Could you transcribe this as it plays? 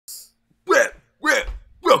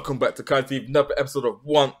Welcome back to Kai's TV, another episode of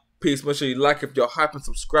One Piece. Make sure you like if you're hype and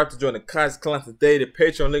subscribe to join the Kai's clan today. The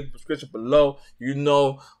Patreon link in the description below. You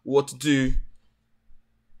know what to do.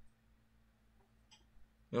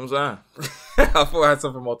 You know what I'm saying? I thought I had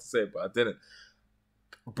something more to say, but I didn't.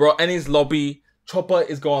 Bro, Eni's lobby. Chopper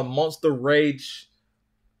is going monster rage.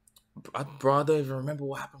 Bro, I don't even remember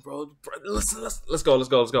what happened, bro. Listen, let's go.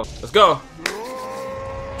 Chopper's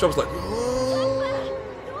like,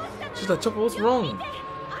 she's like, Chopper, what's wrong?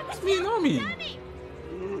 It's me and Nami.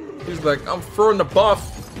 He's like, I'm throwing the buff.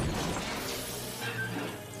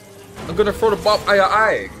 I'm gonna throw the buff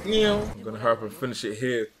eye. You know? I'm gonna hurry up and finish it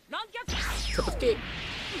here. Chopper's kick.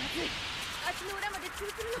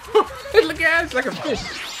 Look at her, it's like a fish.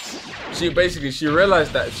 She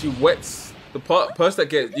realized that if she wets the person that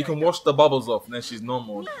gets, you can wash the bubbles off and then she's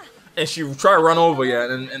normal. And she try to run over,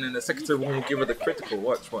 yeah, and then the secretary will give her the critical.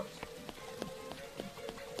 Watch.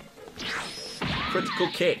 Critical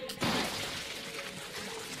kick.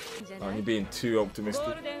 Oh, you're being too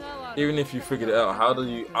optimistic. Even if you figured it out, how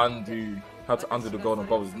to undo the golden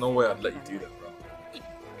bubbles? There's no way I'd let you do that, bro.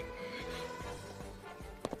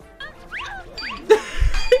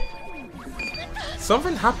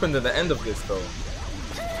 Something happened at the end of this, though.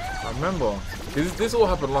 I remember. This all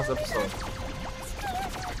happened last episode.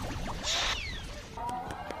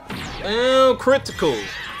 Ew, critical.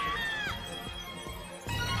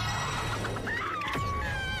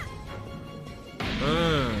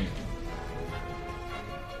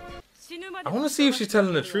 I want to see if she's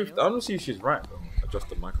telling the truth. I want to see if she's right. Adjust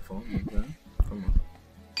the microphone.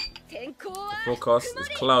 Okay. Come on. The forecast is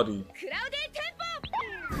cloudy.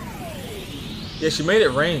 Yeah, she made it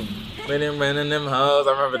rain. Made it rain in them hoes.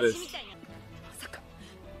 I remember this.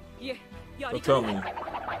 Don't tell me.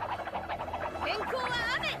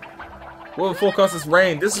 What the forecast is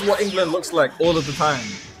rain. This is what England looks like all of the time.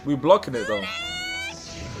 We blocking it though.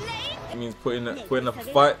 It means putting up a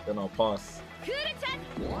fight, then I'll pass.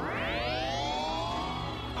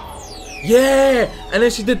 Yeah! And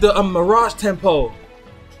then she did the Mirage tempo.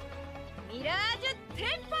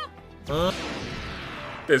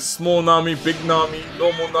 There's small Nami, big Nami,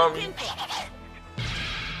 normal Nami.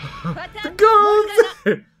 The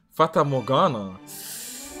guns! Fata Morgana.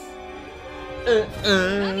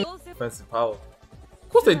 Offensive power. Of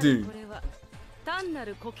course they do.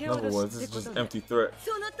 In other words, this is just empty threat.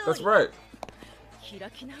 That's right.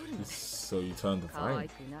 So you turned divine.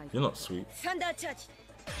 You're not sweet.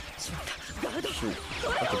 Shoot. I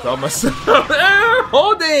have to guard myself.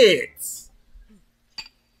 Hold it!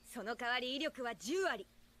 I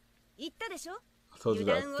told you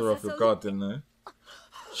that I threw off your guard, didn't I?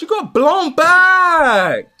 She got blown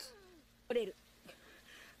back! What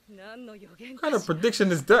kind of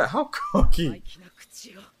prediction is that? How cocky? What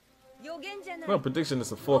kind of prediction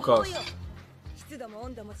is a forecast?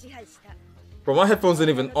 Bro, my headphones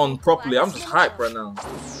ain't even on properly. I'm just hyped right now.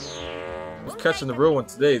 I was catching the real one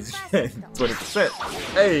today. 20%.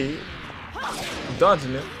 Hey, I'm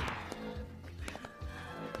dodging it.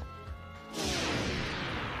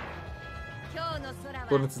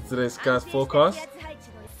 According to today's sky's forecast,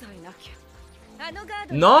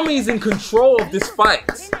 Nami's in control of this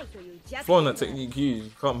fight. Following that technique, you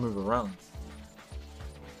can't move around.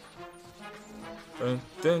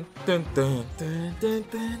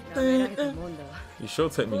 You sure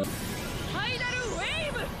take me.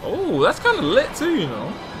 Oh, that's kind of lit too, you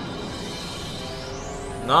know.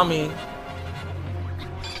 Nami.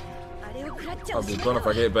 I'll be gone if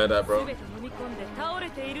I get by that, bro.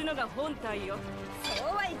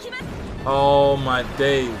 Oh my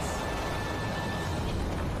days.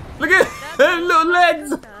 Look at them little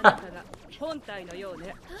legs.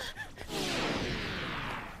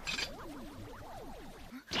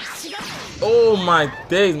 Oh my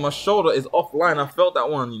days, my shoulder is offline. I felt that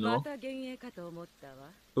one, you know.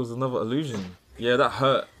 It was another illusion. Yeah, that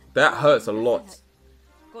hurt. That hurts a lot.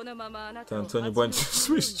 Turn your boy into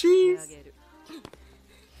Swiss cheese.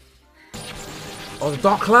 Oh, the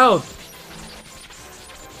dark cloud.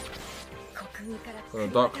 From the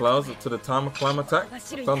dark clouds to the time of climb attack,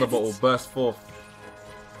 Thunderbolt will burst forth.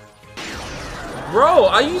 Bro,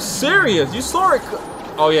 are you serious? You saw it.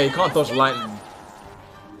 Oh yeah, you can't dodge lightning.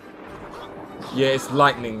 Yeah, it's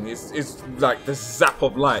lightning. It's like the zap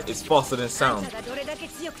of light. It's faster than sound.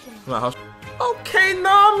 Okay,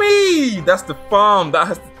 Nami. That's the farm. That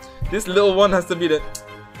has to, this little one has to be the.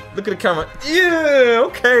 Look at the camera. Yeah.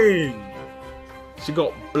 Okay. She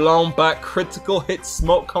got blown back. Critical hit.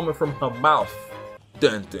 Smoke coming from her mouth.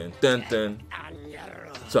 Dun dun dun dun.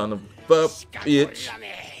 Son of a bitch.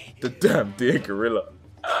 The damn dear gorilla.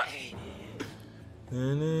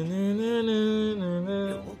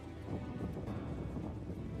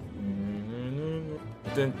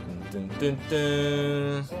 Dun, dun, dun,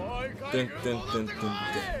 dun. Dun, dun, dun, dun, dun,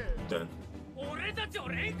 dun.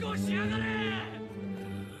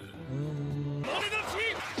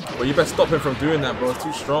 Well, you better stop him from doing that, bro. It's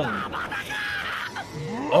too strong.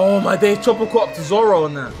 Oh my days, Chopper caught up to Zoro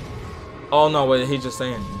on that. Oh no, wait, he's just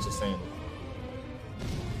saying. He's just saying.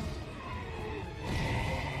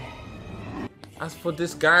 As for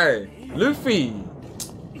this guy, Luffy.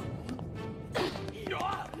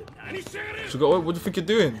 What do you think you're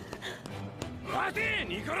doing?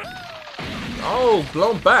 Oh,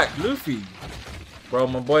 blown back, Luffy. Bro,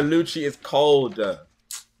 my boy Lucci is cold.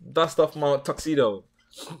 Dust off my tuxedo.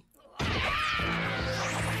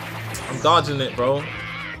 I'm dodging it, bro.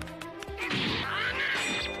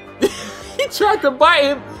 He tried to bite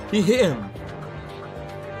him. He hit him.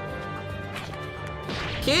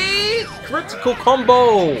 Kid, critical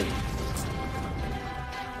combo.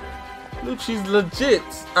 Lucci's legit.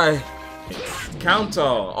 Counter.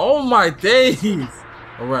 Oh my days.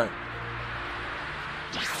 Alright.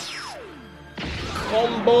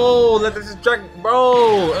 Combo. Let us just drag,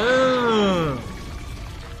 bro.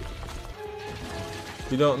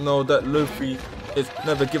 You don't know that Luffy is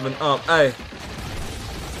never giving up. Hey.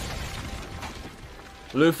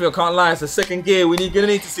 Luffy, I can't lie, it's the second gear. Gonna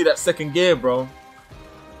need to see that second gear, bro.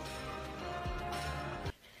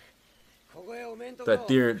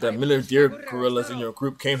 That million deer gorillas in your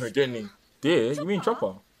group came here, didn't he? Deer? You mean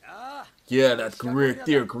Chopper? Yeah, that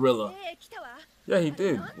deer gorilla. Yeah, he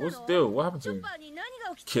did. What's the deal? What happened to him?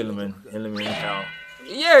 Kill him in hell.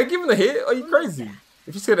 Yeah, give him the hit. Are you crazy?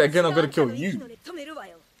 If you say that again, I'm gonna kill you.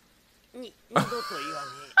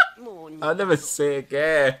 I'll never say it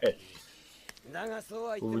again.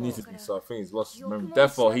 Well, we need to do so. I think he's lost his memory.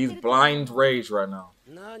 Therefore, he's blind rage right now.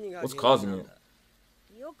 What's causing it?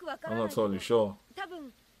 I'm not totally sure.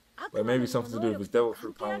 But maybe something to do with his devil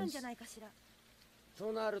fruit powers.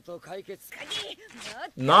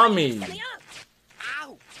 Nami!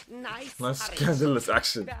 Nice scandalous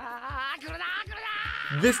action.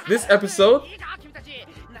 This episode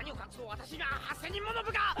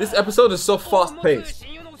is so fast paced.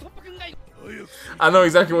 I know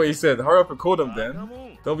exactly what he said. Hurry up and call them then.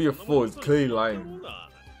 Don't be a fool, it's clearly lying.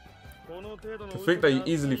 To think that you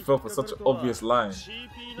easily fell for such an obvious lie.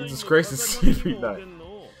 You disgrace the seafood night.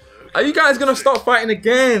 Are you guys gonna start fighting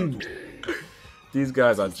again? These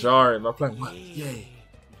guys are jarring. I'm playing, what? Yay.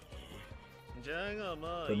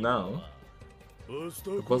 But now, what's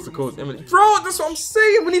the code? Bro, that's what I'm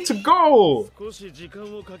saying. We need to go.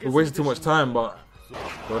 We're wasting too much time, but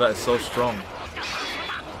bro, that is so strong.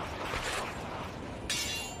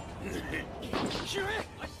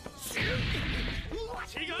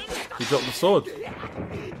 He dropped the sword.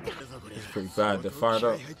 It's pretty bad. They're fired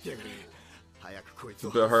up. You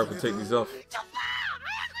better hurry up and take these off.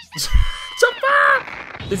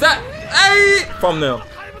 Chopper! Is that? Hey! Thumbnail.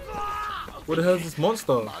 What the hell is this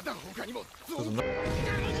monster? What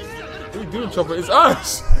are you doing, Chopper? It's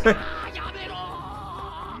us!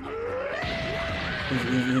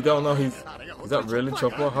 he don't know he's... Is that really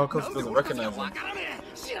Chopper? How come he doesn't recognize him? I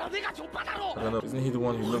don't know. Isn't he the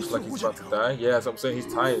one who looks like he's about to die? Yeah, that's what I'm saying.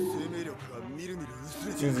 He's tired. It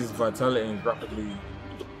seems his vitality is rapidly...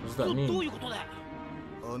 What does that mean?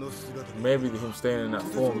 Maybe him staying in that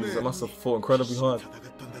form. He must have fought incredibly hard.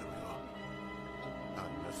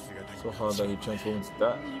 So hard that he transformed into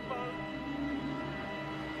that.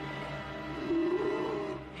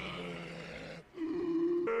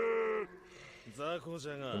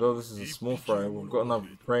 Although this is a small fry, we've got enough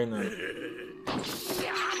prey now.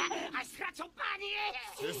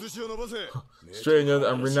 Straight in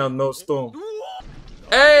and renowned no storm.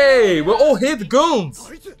 Hey, we're all here, the goons!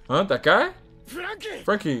 Huh, that guy?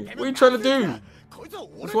 Frankie, what are you trying to do?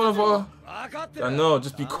 It's one of our... I know,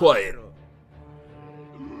 just be quiet.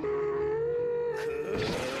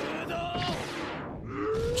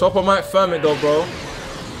 Chopper might firm it though, bro.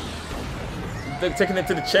 They're taking it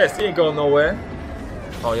to the chest, he ain't going nowhere.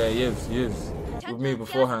 Oh yeah, he is. With me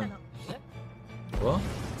beforehand. What?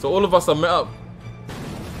 So all of us are met up.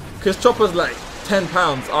 Cause Chopper's like 10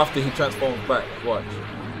 pounds after he transforms back. Watch.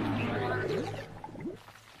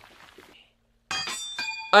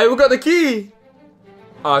 Hey, we got the key!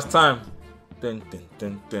 Oh, it's time. Dun dun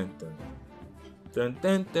dun dun dun. Dun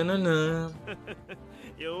dun dun dun dun.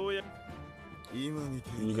 You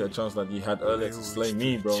get a chance like you had earlier to slay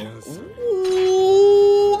me, bro.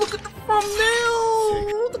 Ooh, look at the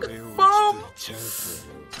thumbnail! Look at the thumb!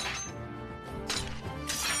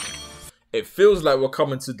 It feels like we're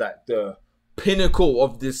coming to like the pinnacle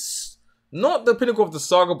of this, not the pinnacle of the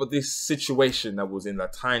saga, but this situation that was in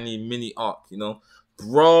that tiny mini arc, you know?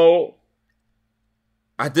 Bro,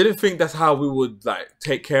 I didn't think that's how we would like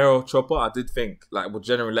take care of Chopper. I did think like we'll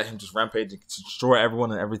generally let him just rampage and destroy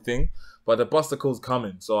everyone and everything. But the Bustercle's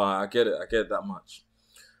coming, so I get it. I get it that much.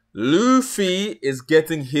 Luffy is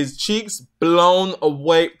getting his cheeks blown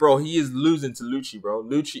away, bro. He is losing to Lucci, bro.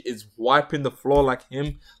 Lucci is wiping the floor like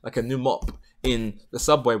him, like a new mop in the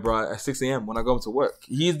subway, bro, at 6 a.m. when I go to work.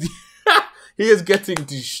 He is, he is getting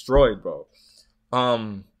destroyed, bro.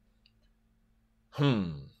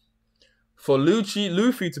 For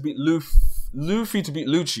Luffy to beat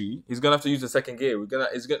Lucci, he's gonna have to use the second gear.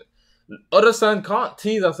 Other-san can't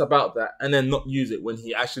tease us about that and then not use it when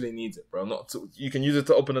he actually needs it, bro. You can use it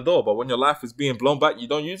to open the door, but when your life is being blown back, you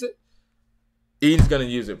don't use it. He's gonna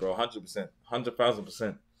use it, bro. 100%,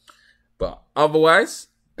 100,000%. But otherwise,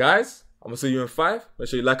 guys, I'm gonna see you in 5. Make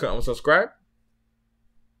sure you like, comment, and subscribe.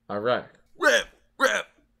 All right,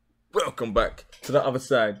 welcome back to the other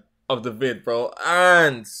side of the vid, bro.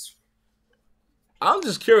 And I'm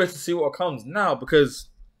just curious to see what comes now because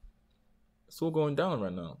it's all going down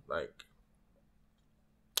right now. Like,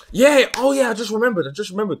 yeah. Oh yeah, I just remembered.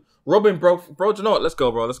 Robin, bro. Do you know what? Let's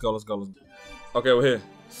go, bro. Let's go. Okay, we're here.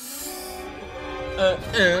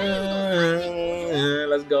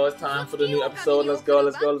 Let's go. It's time for the new episode. Let's go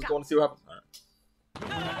and see what happens.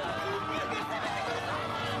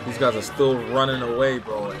 These guys are still running away,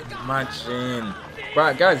 bro. Imagine.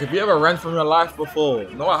 Right, guys, have you ever ran from your life before?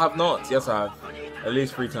 No, I have not. Yes, I have. At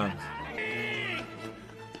least 3 times.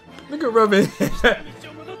 Look at Robin.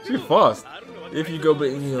 She's fast. If you go but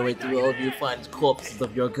your way through all, you find corpses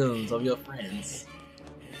of your goons, of your friends.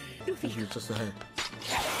 She's just ahead.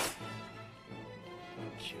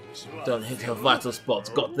 Don't hit her vital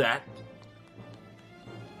spots. Got that?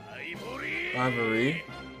 Ivory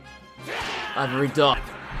Dark.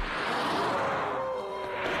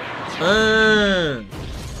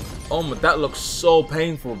 Oh my, that looks so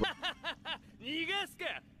painful, bro.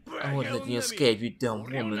 I won't let you escape, you dumb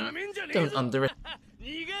woman. Don't underestimate.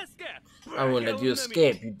 I won't let you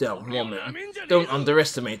escape, you dumb woman. Don't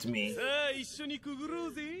underestimate me.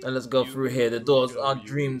 Now let's go through here. The doors are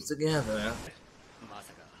dreams together.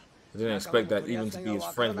 I didn't expect that even to be his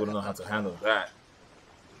friends wouldn't know how to handle that.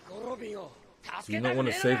 Do you not want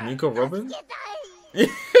to save Nico, Robin?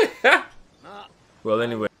 Well,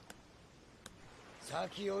 anyway.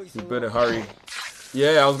 You better hurry.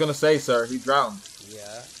 Yeah, I was gonna say, sir, he drowned.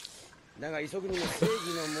 You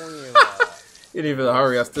didn't even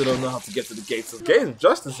hurry, I still don't know how to get to the gates of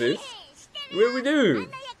justices. What we do?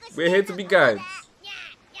 We're here to be guides.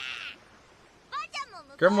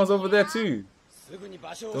 Grandma's over there too.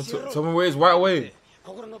 Don't tell me where it's right away.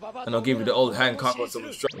 And I'll give you the old hand cock or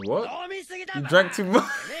something. What? You drank too much?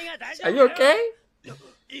 Are you okay?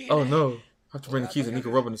 Oh no. I have to bring the keys to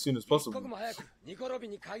Nico Robin as soon as possible.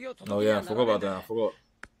 Oh yeah, I forgot about that. I forgot.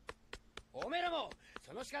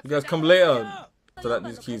 You guys come later. So that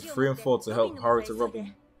these keys 3 and 4 to help hurry to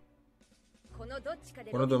Robin. One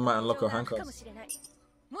of them might unlock her handcuffs.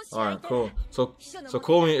 Alright, cool. So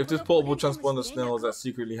call me if this portable transponder snails that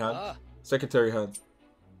secretary had.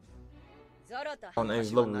 On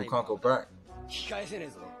A's level, we can't go back.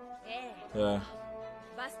 Yeah.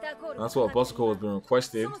 That's what Bustercle has been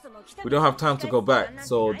requested. We don't have time to go back,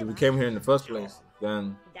 so we came here in the first place.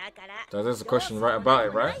 Then that's the question right about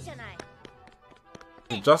it, right?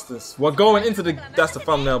 Justice. We're going into the. That's the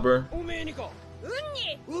thumbnail, bro.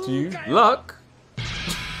 To you, luck.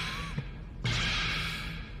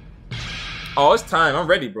 Oh, it's time. I'm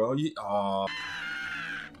ready, bro. Oh.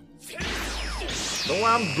 No way,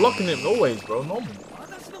 I'm blocking him always, bro. Normal.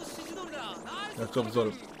 Let's jump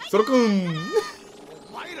Zoro. Zoro-kun!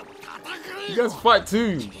 You guys fight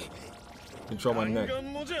too. Control my neck.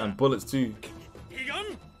 And bullets too.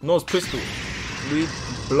 Nose pistol. We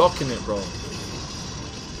blocking it, bro.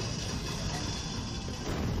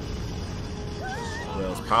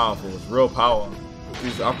 Yeah, it's powerful. It's real power.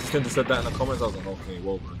 After Stinter said that in the comments, I was like, okay,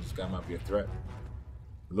 whoa, bro, this guy might be a threat.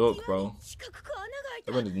 Look, bro.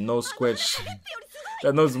 That man did no squidge.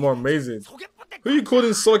 That nose is more amazing. Who you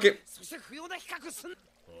calling socket?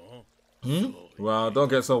 Well, don't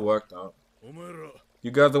get so worked out. You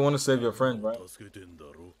guys don't want to save your friend, right?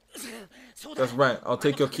 That's right. I'll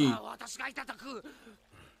take your key.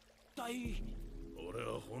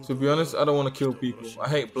 To be honest, I don't want to kill people. I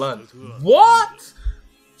hate blood. What?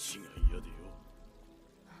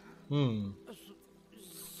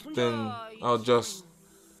 Then I'll just...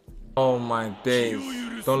 Oh my days.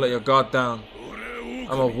 Don't let your guard down.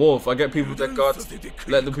 I'm a wolf. I get people that guard.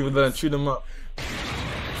 Let the people there and chew them up.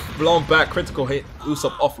 Blown back, critical hit.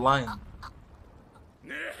 Usopp offline.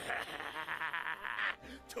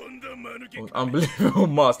 Unbelievable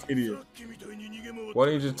masked idiot. Why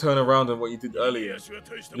don't you just turn around and what you did earlier?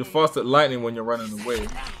 You're fast at lightning when you're running away.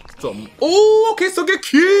 Stop. Oh, okay, so get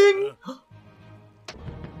king!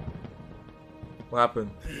 What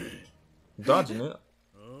happened? Dodging it.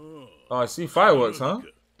 Oh, I see fireworks, huh?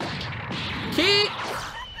 Kick!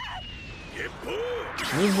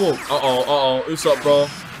 Moonwalk. Uh-oh. Usopp, bro.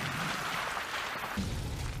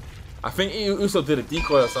 I think Usopp did a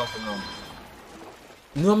decoy or something, though.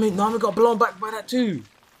 Nami got blown back by that, too.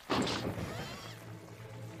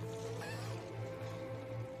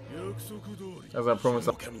 As I promised,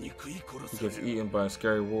 he gets eaten by a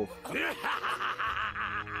scary wolf.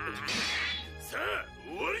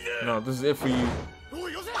 No, this is it for you.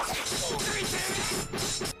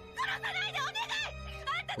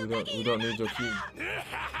 We don't need your key.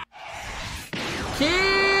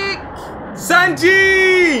 Kick!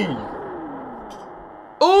 Sanji!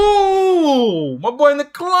 Oh, my boy in the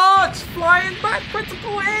clutch, flying back,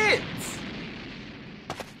 critical hits.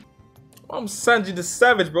 I'm Sanji the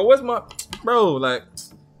Savage, bro. Where's my bro? Like,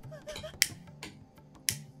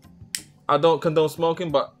 I don't condone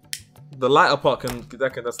smoking, but the lighter part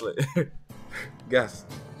that's lit. Gas.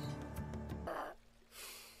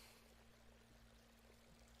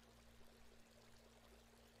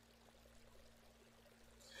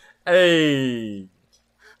 Hey.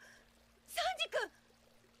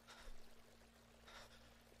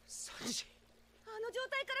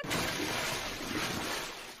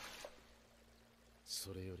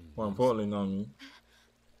 More importantly, Nami.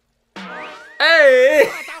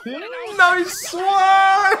 Hey! Nami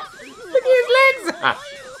swung! Look at his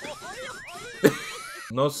legs!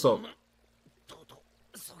 No sock.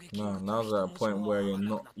 Nah, now's at a point where you're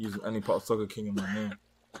not using any part of Soccer King in my name.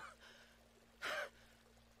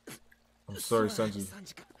 I'm sorry, Sanji.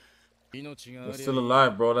 They're still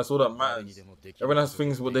alive, bro. That's all that matters. Everyone has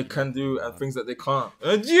things what they can do and things that they can't.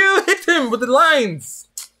 And you hit him with the lines!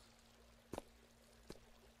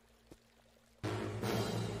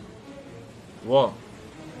 What?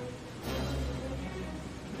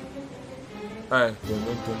 Hey.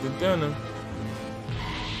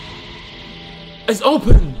 It's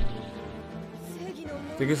open!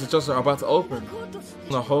 The gates of justice are about to open.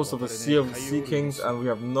 The host of a sea of sea kings, and we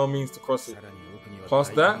have no means to cross it.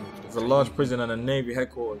 Past that, there's a large prison and a navy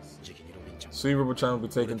headquarters. Sweet River Chan will be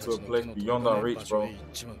taken to a place beyond our reach, bro.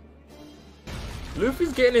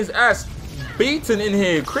 Luffy's getting his ass beaten in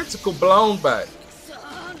here. Critical blown back.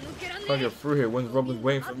 Can't get through here. When's Robin's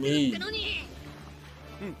waiting for me?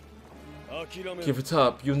 Give it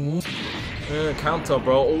up. You counter,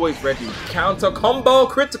 bro. Always ready. Counter combo.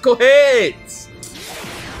 Critical hits.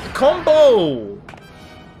 Combo.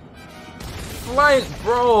 Flying,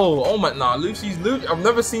 bro. Oh my, nah. Luffy. I've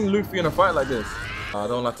never seen Luffy in a fight like this. I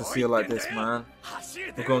don't like to see it like this, man.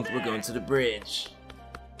 We're going to the bridge.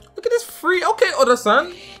 Look at this free. Okay,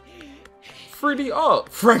 Oda-san. 3D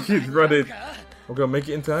art. Frankie's running. We're gonna make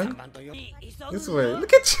it in time. This way.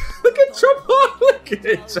 Look at Chopper. Look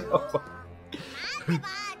at Chopper.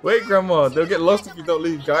 Wait, Grandma. They'll get lost if you don't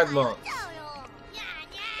leave guide marks.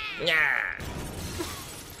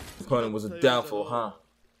 Opponent was a downfall, huh?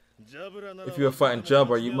 If you were fighting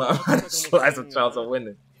Jabra, you might have had a slice of chance of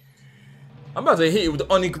winning. I'm about to hit you with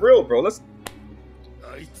the Oni Grill, bro. Let's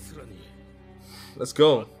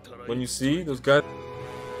go. When you see those guys.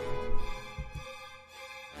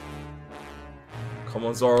 Come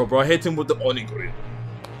on, Zoro, bro. Hit him with the Oni Grill.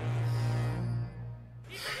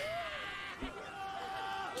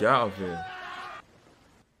 Get out of here.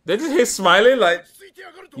 They just here smiling like,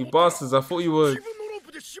 you bastards, I thought you were.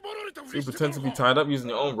 You pretend to be tied up using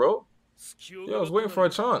your own rope? Yeah, I was waiting for a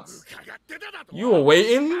chance. You were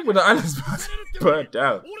waiting when the island's burnt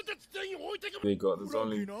down. They got there's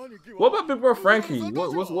only. What about Big Bro Frankie?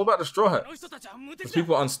 What about the Straw Hats? Those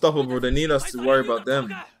people are unstoppable. They need us to worry about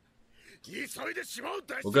them.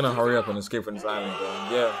 We're gonna hurry up and escape from this island, bro.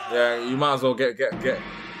 Yeah. You might as well get.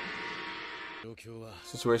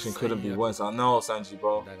 Situation couldn't be worse. I know, Sanji,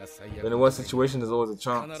 bro. In the worst situation, there's always a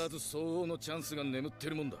chance.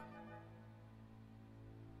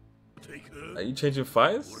 Are you changing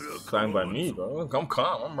fires? Fine by me, bro. I'm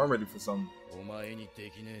calm. I'm ready for something.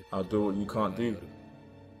 I'll do what you can't do.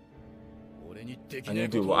 And you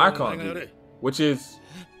do what I can't do. Which is...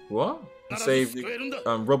 What? Save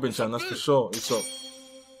Robin-chan, that's for sure. It's up.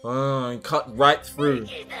 He cut right through.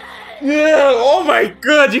 Yeah! Oh my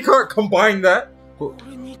god! You can't combine that! What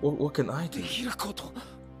can I do?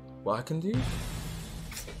 What I can do?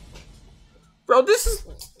 Bro, this is...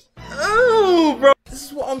 Oh, bro! This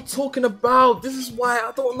is what I'm talking about. This is why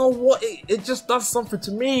I don't know what it just does something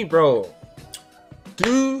to me, bro.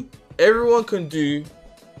 Everyone can do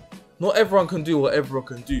Not everyone can do what everyone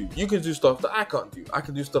can do. You can do stuff that I can't do. I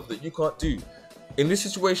can do stuff that you can't do. In this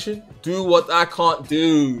situation, do what I can't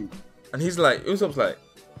do. And he's like, Usopp's like,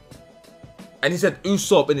 and he said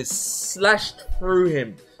Usopp, and it slashed through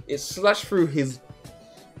him. It slashed through his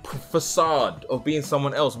facade of being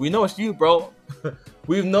someone else. We know it's you, bro.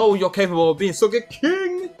 We know you're capable of being Soge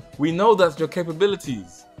King. We know that's your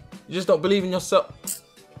capabilities. You just don't believe in yourself.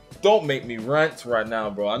 Don't make me rant right now,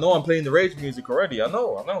 bro. I know I'm playing the rage music already. I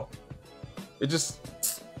know. It just...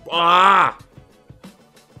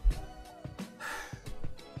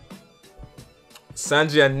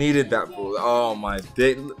 Sanji, I needed that, bro. Oh, my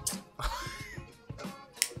day.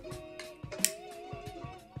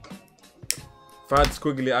 If I had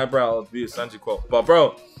squiggly eyebrows, it'd be a Sanji quote. But,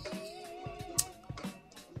 bro,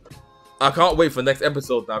 I can't wait for next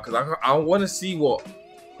episode now, because I want to see what...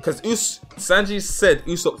 Because Sanji said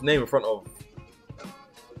Usopp's name in front of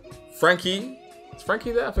Frankie. Is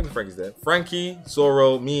Frankie there? I think Frankie's there. Frankie,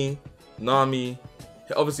 Zoro, me, Nami,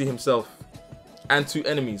 obviously himself, and 2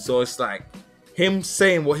 enemies. So it's like him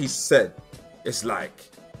saying what he said. It's like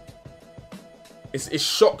it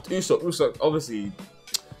shocked Usopp. Usopp, obviously.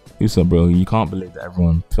 Usopp, bro, you can't believe that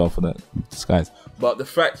everyone fell for that disguise. But the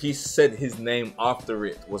fact he said his name after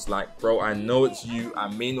it was like, bro, I know it's you. I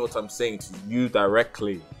mean what I'm saying to you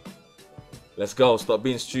directly. Let's go. Stop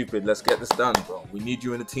being stupid. Let's get this done, bro. We need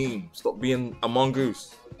you in the team. Stop being a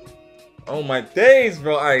mongoose. Oh my days,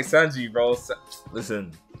 bro. Alright, Sanji, bro.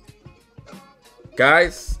 Listen.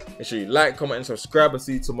 Guys, make sure you like, comment, and subscribe. I'll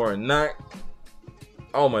see you tomorrow night.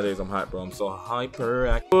 Oh my days, I'm hyped, bro. I'm so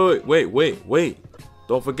hyper. Wait.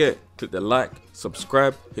 Don't forget, click the like,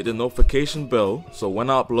 subscribe, hit the notification bell so when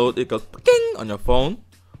I upload, it goes ping on your phone.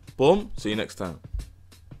 Boom. See you next time.